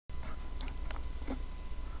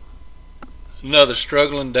Another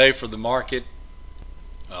struggling day for the market.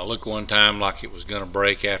 Looked one time like it was going to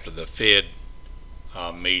break after the Fed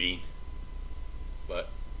meeting, but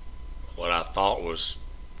what I thought was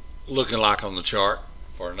looking like on the chart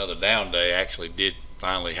for another down day actually did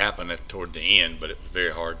finally happen toward the end, but it was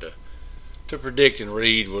very hard to predict and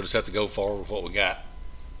read. We'll just have to go forward with what we got.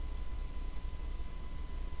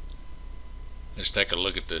 Let's take a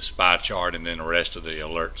look at the SPY chart and then the rest of the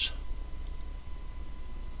alerts.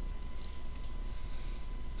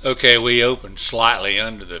 Okay, we opened slightly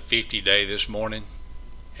under the 50-day this morning,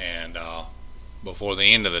 and before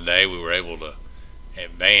the end of the day we were able to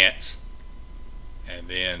advance, and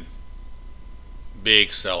then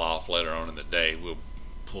big sell-off later on in the day. We'll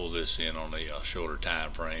pull this in on the shorter time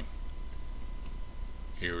frame.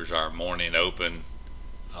 Here's our morning open,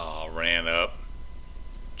 ran up,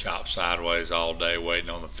 chopped sideways all day waiting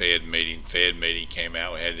on the Fed meeting. Fed meeting came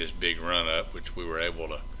out, we had this big run up which we were able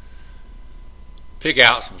to pick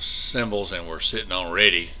out some symbols, and we're sitting on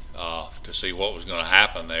ready to see what was going to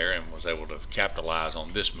happen there, and was able to capitalize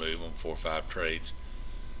on this move on 4 or 5 trades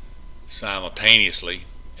simultaneously.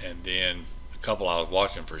 And then a couple I was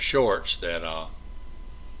watching for shorts that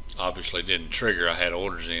obviously didn't trigger. I had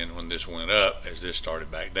orders in when this went up. As this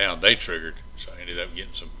started back down, they triggered, so I ended up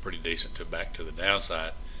getting some pretty decent back to the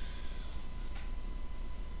downside.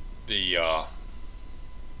 The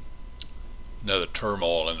another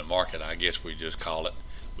turmoil in the market, I guess we just call it.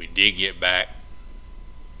 We did get back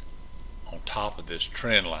on top of this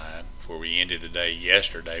trend line where we ended the day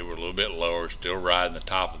yesterday. We're a little bit lower, still riding the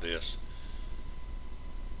top of this.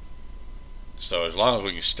 So as long as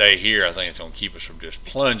we can stay here, I think it's going to keep us from just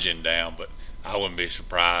plunging down, but I wouldn't be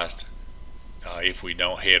surprised if we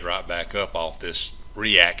don't head right back up off this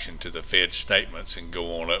reaction to the Fed statements and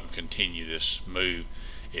go on up and continue this move.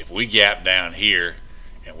 If we gap down here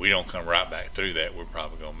and we don't come right back through that, we're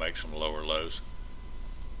probably going to make some lower lows.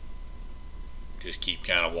 Just keep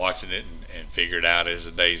kind of watching it and figure it out as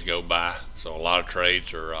the days go by. So a lot of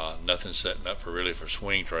trades are nothing setting up for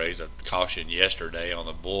swing trades. I cautioned yesterday on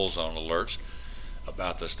the bullzone alerts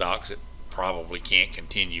about the stocks that probably can't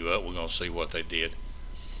continue up. We're going to see what they did,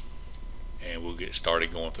 and we'll get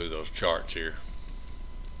started going through those charts here.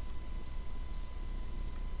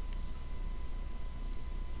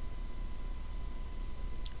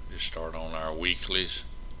 Just start on our weeklies.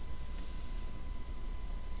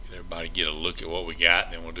 Get everybody get a look at what we got,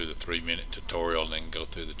 and then we'll do the 3-minute tutorial and then go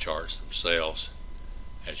through the charts themselves.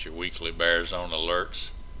 That's your weekly bear zone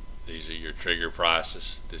alerts. These are your trigger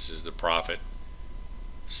prices. This is the profit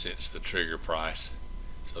since the trigger price.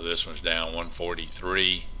 So this one's down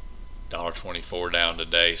 143, $1.24 down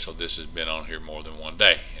today. So this has been on here more than one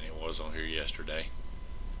day, and it was on here yesterday.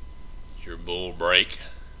 It's your bull break.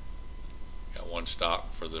 Got one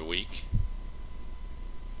stock for the week.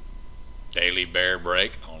 Daily bear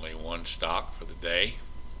break, only one stock for the day.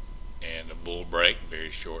 And the bull break,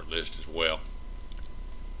 very short list as well.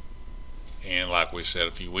 And like we said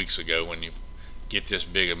a few weeks ago, when you get this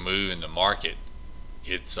big a move in the market,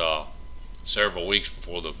 it's several weeks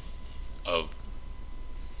before of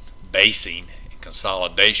basing and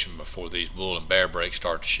consolidation before these bull and bear breaks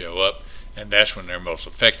start to show up, and that's when they're most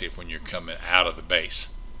effective, when you're coming out of the base.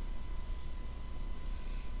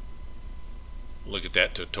 Look at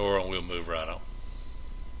that tutorial and we'll move right on.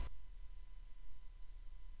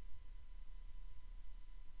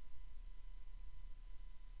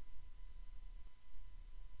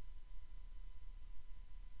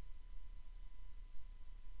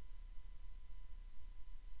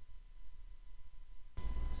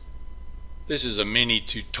 This is a mini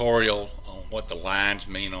tutorial on what the lines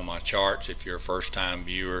mean on my charts if you're a first-time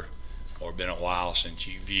viewer or been a while since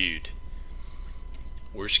you viewed.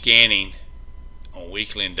 We're scanning on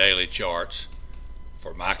weekly and daily charts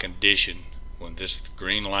for my condition. When this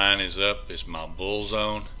green line is up, it's my bull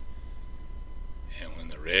zone, and when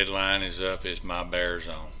the red line is up, it's my bear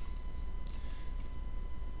zone.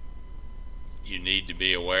 You need to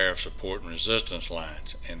be aware of support and resistance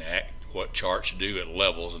lines and what charts do at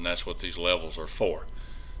levels, and that's what these levels are for.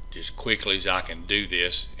 Just quickly as I can do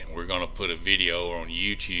this, and we're going to put a video on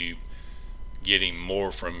YouTube getting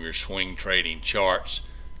more from your swing trading charts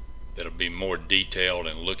that'll be more detailed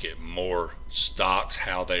and look at more stocks,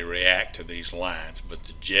 how they react to these lines. But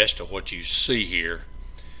the gist of what you see here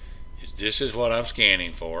is this is what I'm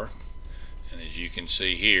scanning for, and as you can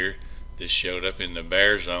see here, this showed up in the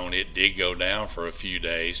bear zone. It did go down for a few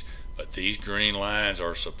days, but these green lines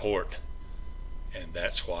are support, and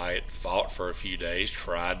that's why it fought for a few days,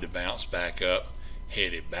 tried to bounce back up,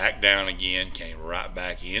 headed back down again, came right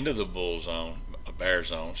back into the bull zone, bear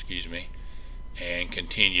zone, excuse me, and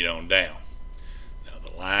continued on down. Now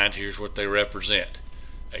The lines, here's what they represent.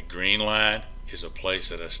 A green line is a place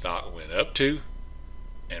that a stock went up to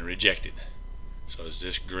and rejected. So as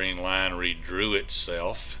this green line redrew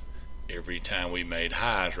itself every time we made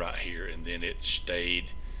highs right here, and then it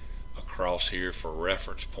stayed across here for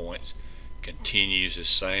reference points, continues the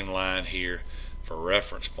same line here for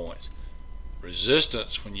reference points.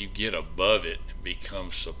 Resistance, when you get above it,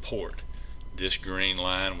 becomes support. This green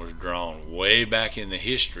line was drawn way back in the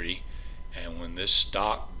history, and when this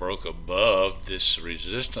stock broke above this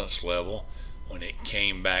resistance level, when it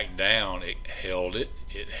came back down, it held it,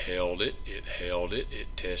 it held it, it held it, it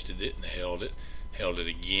tested it and held it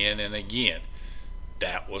again and again.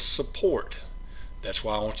 That was support. That's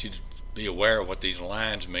why I want you to be aware of what these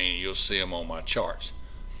lines mean. You'll see them on my charts.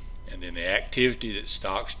 And then the activity that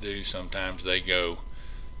stocks do, sometimes they go,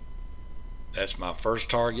 that's my first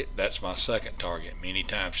target, that's my second target. Many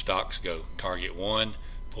times stocks go target 1,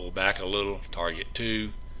 pull back a little, target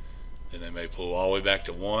 2, then they may pull all the way back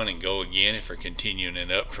to 1 and go again if they're continuing an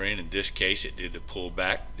uptrend. In this case, it did the pull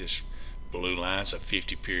back. This blue line is a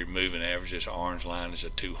 50-period moving average. This orange line is a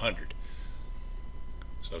 200.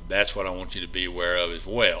 So that's what I want you to be aware of as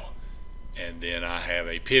well. And then I have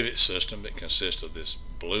a pivot system that consists of this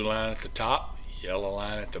blue line at the top, yellow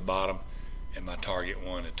line at the bottom, and my target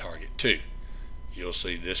 1 and target 2. You'll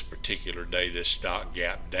see this particular day this stock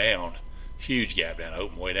gapped down, huge gap down,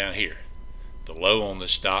 open way down here. The low on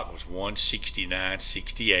this stock was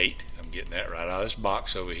 169.68. I'm getting that right out of this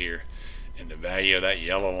box over here. And the value of that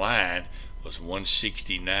yellow line was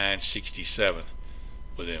 169.67.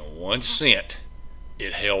 Within 1 cent,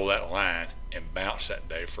 it held that line and bounced that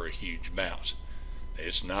day for a huge bounce.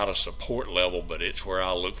 It's not a support level, but it's where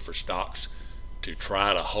I look for stocks to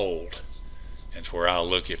try to hold. It's where I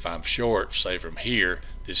look, if I'm short, say from here,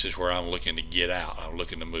 this is where I'm looking to get out. I'm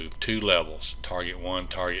looking to move 2 levels, target 1,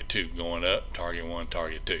 target 2, going up, target 1,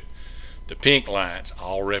 target 2. The pink lines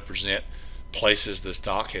all represent places the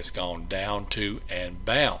stock has gone down to and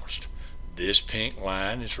bounced. This pink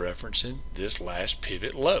line is referencing this last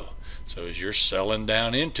pivot low. So as you're selling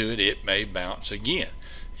down into it, it may bounce again.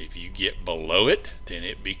 If you get below it, then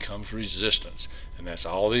it becomes resistance. And that's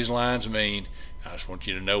all these lines mean. I just want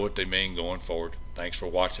you to know what they mean going forward. Thanks for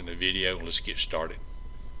watching the video. Let's get started.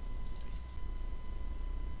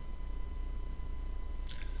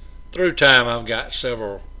 Through time, I've got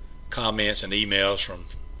several comments and emails from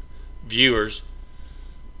viewers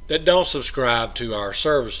that don't subscribe to our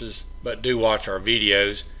services but do watch our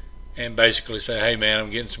videos and basically say, hey man, I'm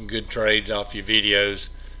getting some good trades off your videos.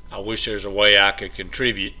 I wish there's a way I could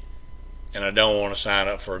contribute, and I don't want to sign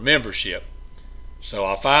up for a membership. So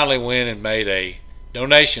I finally went and made a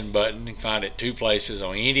donation button. You can find it 2 places.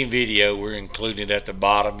 On any video, we're included at the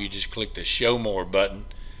bottom. You just click the show more button,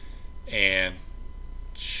 and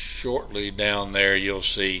shortly down there you'll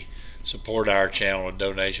see support our channel, a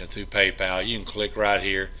donation through PayPal. You can click right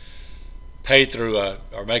here, pay through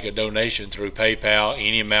or make a donation through PayPal.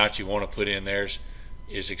 Any amount you want to put in there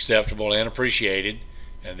is acceptable and appreciated.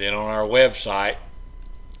 And then on our website,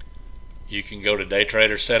 you can go to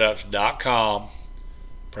daytradersetups.com,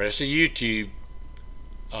 press the YouTube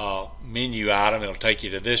menu item. It'll take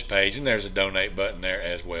you to this page, and there's a donate button there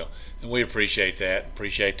as well. And we appreciate that,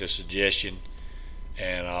 appreciate the suggestion,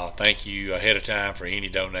 and thank you ahead of time for any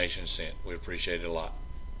donations sent. We appreciate it a lot.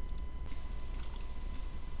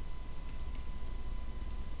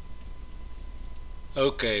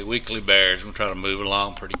 Okay, weekly bears. I'm going to try to move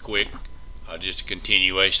along pretty quick. Just a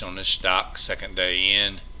continuation on this stock, second day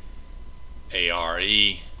in, ARE,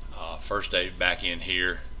 first day back in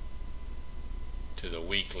here to the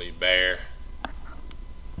weekly bear.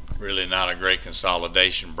 Really not a great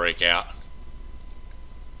consolidation breakout.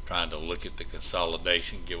 Trying to look at the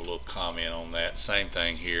consolidation, give a little comment on that. Same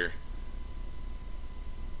thing here.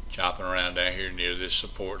 Chopping around down here near this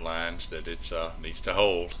support lines that it needs to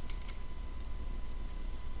hold.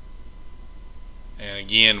 And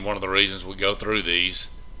again, one of the reasons we go through these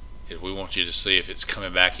is we want you to see if it's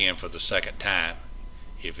coming back in for the second time,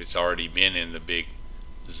 if it's already been in the big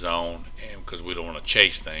zone, and because we don't want to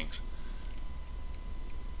chase things.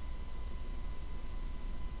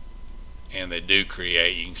 And they do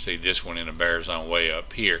create, you can see this one in a bear zone way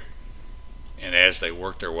up here. And as they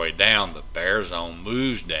work their way down, the bear zone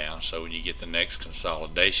moves down, so when you get the next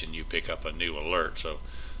consolidation, you pick up a new alert. So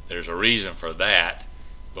there's a reason for that,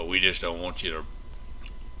 but we just don't want you to.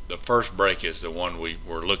 The first break is the one we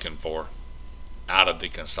were looking for out of the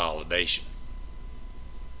consolidation.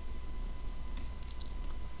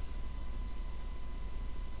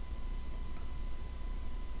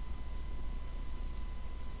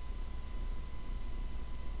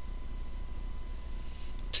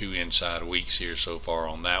 2 inside weeks here so far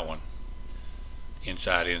on that one.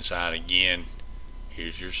 Inside again.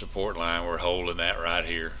 Here's your support line. We're holding that right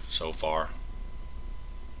here so far.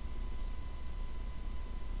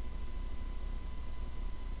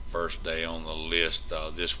 First day on the list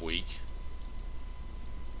this week.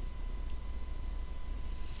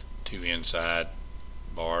 2 inside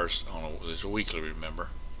bars on this weekly, remember.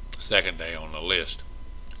 Second day on the list.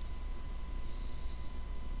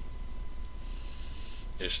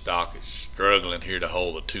 This stock is struggling here to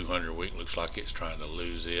hold the 200 week. Looks like it's trying to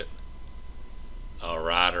lose it.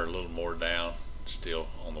 Rider a little more down still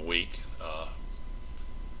on the week.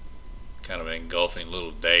 Kind of an engulfing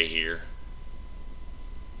little day here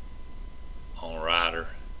on Rider,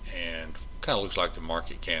 and kind of looks like the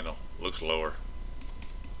market candle looks lower.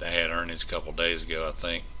 They had earnings a couple days ago, I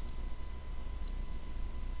think.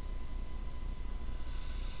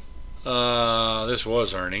 This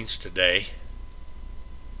was earnings today,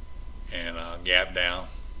 and gap down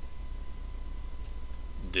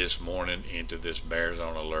this morning into this bear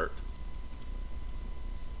zone alert.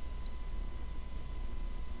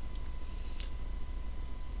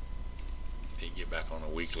 Need to get back on a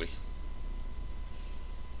weekly.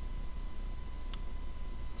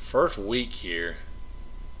 First week here,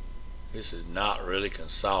 this is not really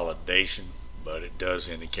consolidation, but it does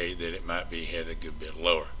indicate that it might be headed a good bit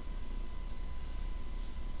lower.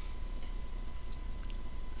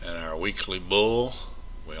 And our weekly bull,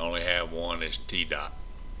 we only have one, is T-dot.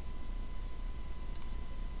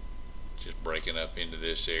 Just breaking up into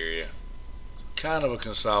this area. Kind of a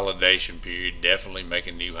consolidation period, definitely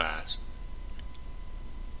making new highs.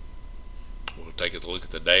 We'll take a look at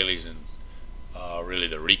the dailies and really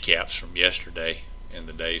the recaps from yesterday and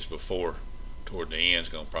the days before. Toward the end is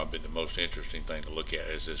going to probably be the most interesting thing to look at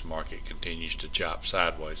as this market continues to chop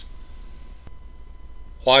sideways.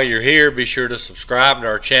 While you're here, be sure to subscribe to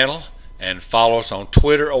our channel and follow us on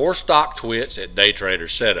Twitter or StockTwits at Daytrader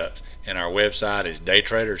Setups. And our website is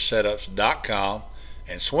daytradersetups.com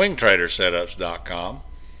and swingtradersetups.com.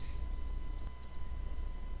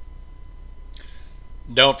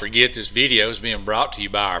 Don't forget, this video is being brought to you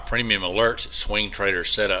by our premium alerts at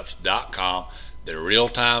swingtradersetups.com. They're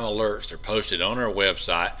real-time alerts. They're posted on our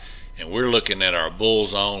website, and we're looking at our bull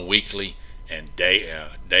zone weekly and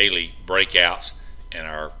daily breakouts, and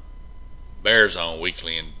our bear zone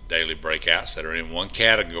weekly and daily breakouts that are in one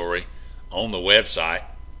category on the website.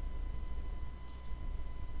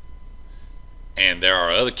 And there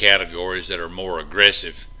are other categories that are more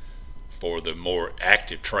aggressive for the more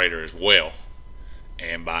active trader as well.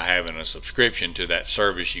 And by having a subscription to that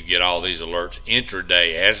service, you get all these alerts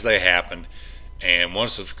intraday as they happen, and one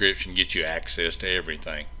subscription gets you access to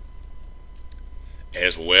everything,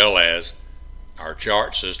 as well as our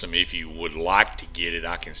chart system. If you would like to get it,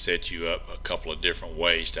 I can set you up a couple of different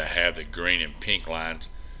ways to have the green and pink lines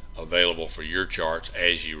available for your charts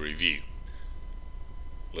as you review.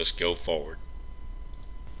 Let's go forward.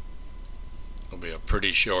 It'll be a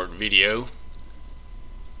pretty short video.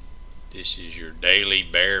 This is your daily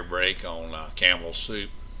bear break on Camel Soup.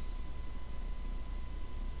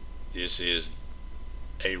 This is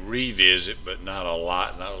a revisit, but not a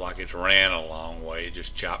lot, not like it's ran a long way. It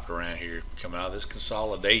just chopped around here, coming out of this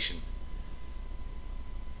consolidation.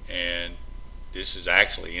 And this is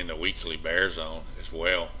actually in the weekly bear zone as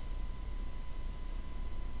well.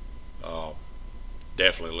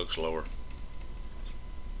 Definitely looks lower.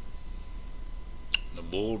 The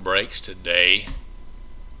bull breaks today.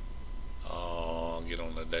 I'll get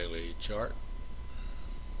on the daily chart.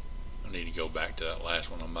 I need to go back to that last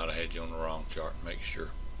one. I might have had you on the wrong chart and make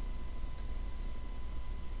sure.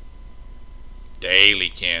 Daily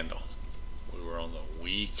candle. We were on the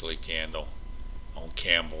weekly candle on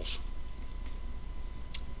Campbell's.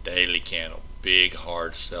 Daily candle. Big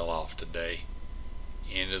hard sell off today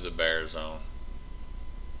into the bear zone.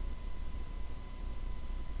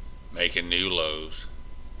 Making new lows.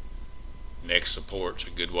 Next support's a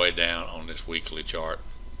good way down on this weekly chart,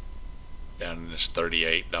 down in this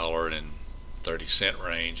 $38.30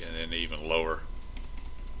 range, and then even lower.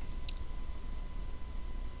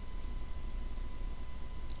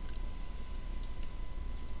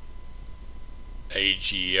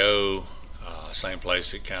 AGO, same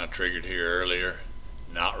place it kind of triggered here earlier,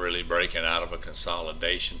 not really breaking out of a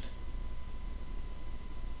consolidation,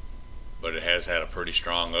 but it has had a pretty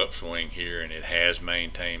strong upswing here, and it has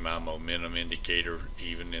maintained my momentum indicator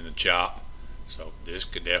even in the chop. So this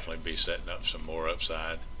could definitely be setting up some more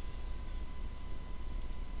upside.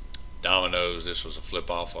 Domino's, this was a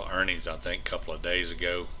flip off of earnings I think a couple of days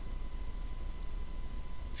ago,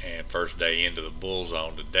 and first day into the bull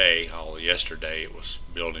zone today. All yesterday it was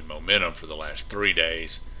building momentum for the last 3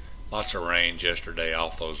 days, Lots of range yesterday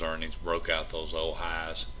off those earnings, broke out those old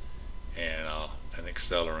highs, and an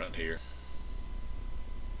accelerant here.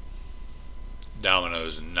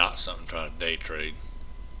 Dominoes is not something to try to day trade.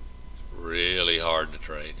 It's really hard to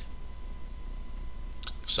trade.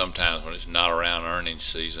 Sometimes when it's not around earnings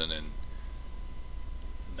season and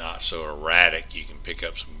not so erratic, you can pick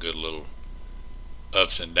up some good little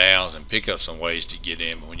ups and downs and pick up some ways to get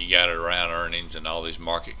in. But when you got it around earnings and all these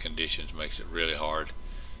market conditions, makes it really hard.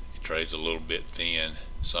 It trades a little bit thin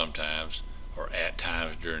sometimes, or at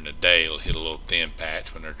times during the day it'll hit a little thin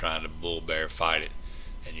patch when they're trying to bull bear fight it,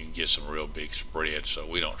 and you can get some real big spreads. So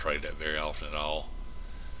we don't trade that very often at all.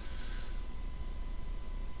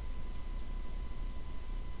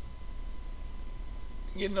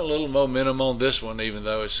 Getting a little momentum on this one, even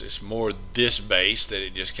though it's more this base that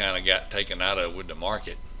it just kind of got taken out of with the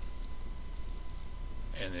market.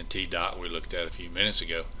 And then T-Dot we looked at a few minutes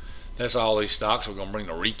ago. That's all these stocks. We're going to bring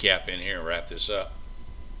the recap in here and wrap this up.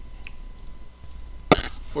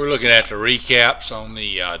 We're looking at the recaps on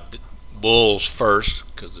the bulls first,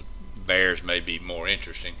 because the bears may be more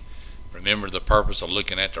interesting. Remember, the purpose of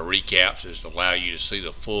looking at the recaps is to allow you to see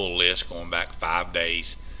the full list going back 5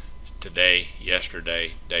 days. Today,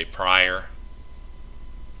 yesterday, day prior,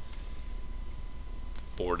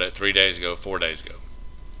 3 days ago, 4 days ago.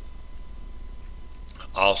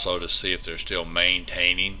 Also to see if they're still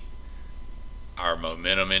maintaining our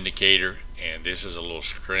momentum indicator, and this is a little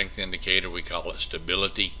strength indicator. We call it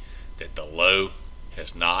stability, that the low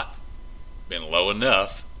has not been low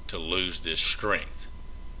enough to lose this strength.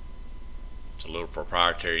 It's a little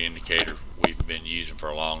proprietary indicator we've been using for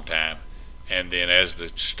a long time. And then as the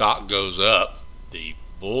stock goes up, the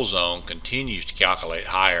bull zone continues to calculate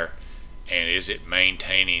higher, and is it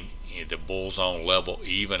maintaining the bull zone level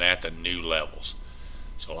even at the new levels.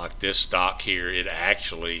 So like this stock here, it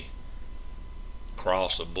actually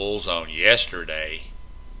crossed the bull zone yesterday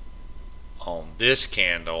on this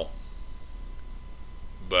candle,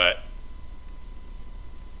 but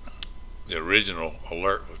the original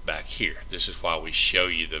alert was back here. This is why we show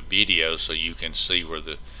you the video, so you can see where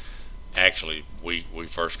the actually we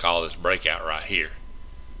first call this breakout right here.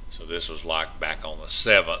 So this was like back on the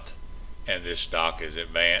 7th, and this stock has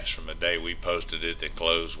advanced from the day we posted it. The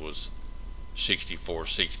close was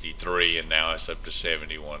 $64.63, and now it's up to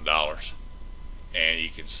 $71. And you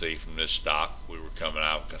can see from this stock, we were coming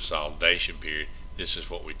out of a consolidation period. This is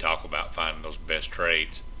what we talk about, finding those best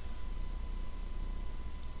trades.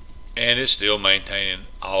 And it's still maintaining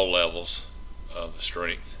all levels of the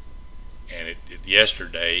strength. And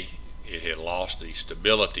yesterday it had lost the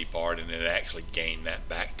stability part, and it actually gained that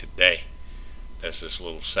back today. That's this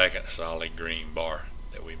little second solid green bar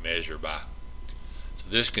that we measure by. So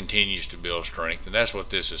this continues to build strength, and that's what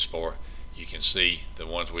this is for. You can see the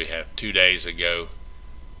ones we had 2 days ago,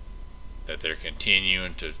 that they're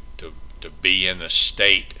continuing to be in the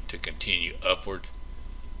state to continue upward.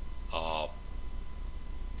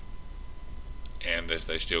 And this,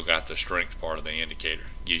 they still got the strength part of the indicator.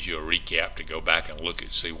 Gives you a recap to go back and look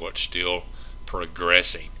and see what's still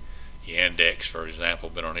progressing. The index, for example,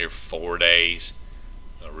 been on here 4 days.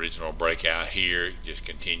 The original breakout here, it just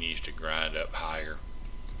continues to grind up higher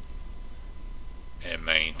and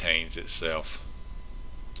maintains itself.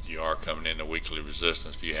 You are coming into weekly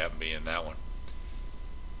resistance if you happen to be in that one.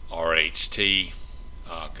 RHT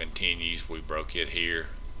continues. We broke it here.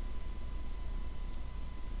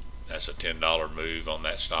 That's a $10 move on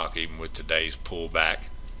that stock, even with today's pullback.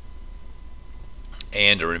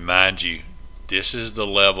 And to remind you, this is the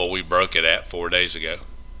level we broke it at 4 days ago.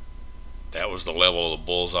 That was the level of the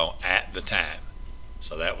bull zone at the time.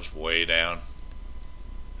 So that was way down.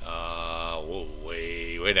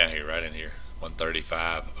 Way down here, right in here,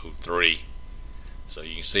 135.03. So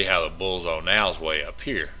you can see how the bull zone now is way up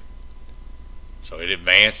here. So it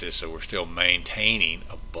advances, so we're still maintaining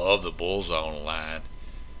above the bull zone line,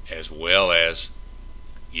 as well as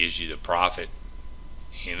gives you the profit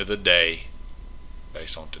end of the day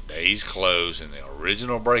based on today's close and the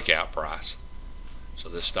original breakout price. So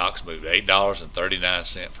this stock's moved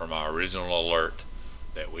 $8.39 from our original alert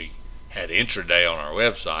that we had intraday on our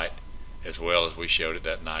website, as well as we showed it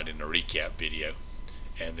that night in the recap video.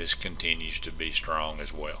 And this continues to be strong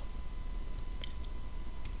as well.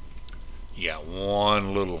 You got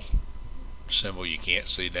one little symbol you can't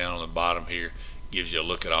see down on the bottom here. Gives you a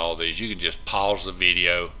look at all these. You can just pause the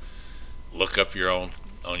video, look up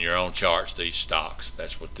on your own charts these stocks.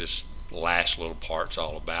 That's what this last little part's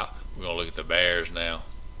all about. We're going to look at the bears now.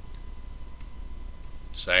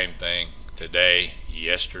 Same thing. Today,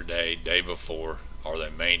 yesterday, day before. Are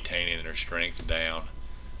they maintaining their strength down?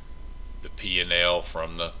 The P&L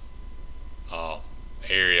from the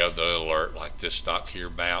area have the alert like this stock here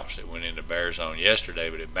bounced. It went into bear zone yesterday,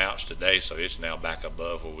 but it bounced today, so it's now back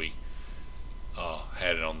above where we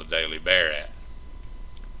had it on the daily bear at.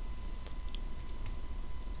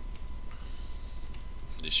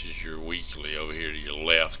 This is your weekly over here to your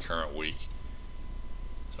left, current week.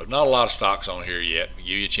 So not a lot of stocks on here yet. We'll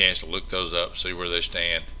give you a chance to look those up, see where they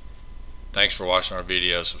stand. Thanks for watching our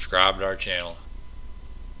video. Subscribe to our channel.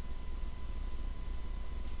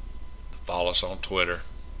 Follow us on Twitter.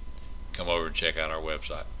 Come over and check out our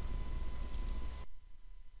website.